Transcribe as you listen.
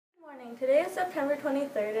Today is September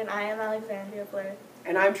 23rd and I am Alexandria Blair.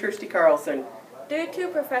 And I'm Kirsty Carlson. Due to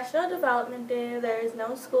Professional Development Day, there is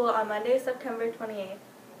no school on Monday, September 28th.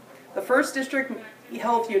 The 1st District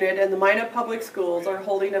Health Unit and the Minot Public Schools are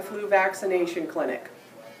holding a flu vaccination clinic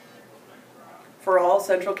for all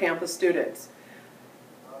Central Campus students.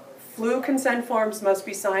 Flu consent forms must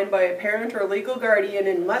be signed by a parent or legal guardian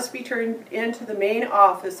and must be turned into the main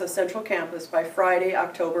office of Central Campus by Friday,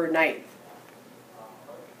 October 9th.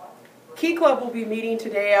 Key Club will be meeting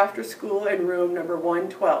today after school in room number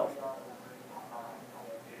 112.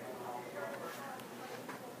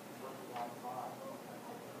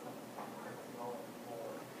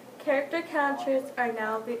 Character counters are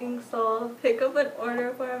now being sold. Pick up an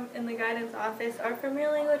order form in the guidance office or from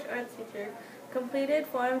your language arts teacher. Completed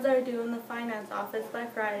forms are due in the finance office by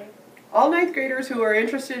Friday. All 9th graders who are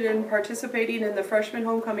interested in participating in the freshman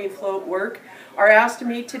homecoming float work are asked to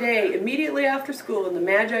meet today, immediately after school, in the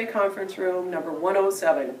Magi Conference Room, number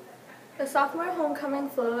 107. The sophomore homecoming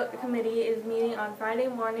float committee is meeting on Friday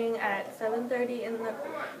morning at 7:30 in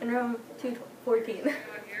room 214.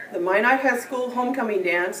 The Minot High School homecoming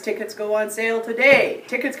dance tickets go on sale today.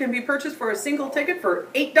 Tickets can be purchased for a single ticket for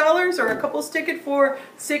 $8 or a couple's ticket for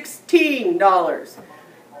 $16.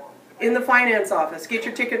 In the finance office. Get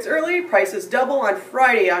your tickets early. Prices double on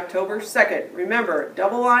Friday, October 2nd. Remember,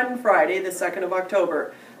 double on Friday, the 2nd of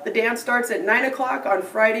October. The dance starts at 9 o'clock on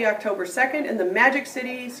Friday, October 2nd in the Magic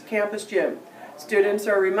City's campus gym. Students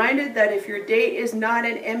are reminded that if your date is not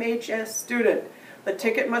an MHS student, the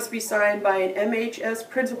ticket must be signed by an MHS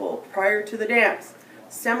principal prior to the dance.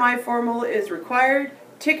 Semi-formal is required.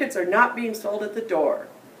 Tickets are not being sold at the door.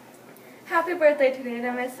 Happy birthday today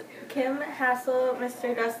to Miss Kim Hassel,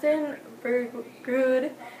 Mr. Dustin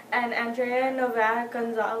Bergrud, and Andrea Novak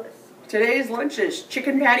Gonzalez. Today's lunch is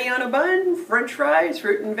chicken patty on a bun, french fries,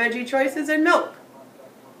 fruit and veggie choices, and milk.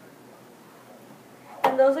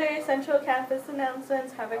 And those are your Central Campus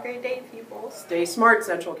announcements. Have a great day, people. Stay smart,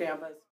 Central Campus.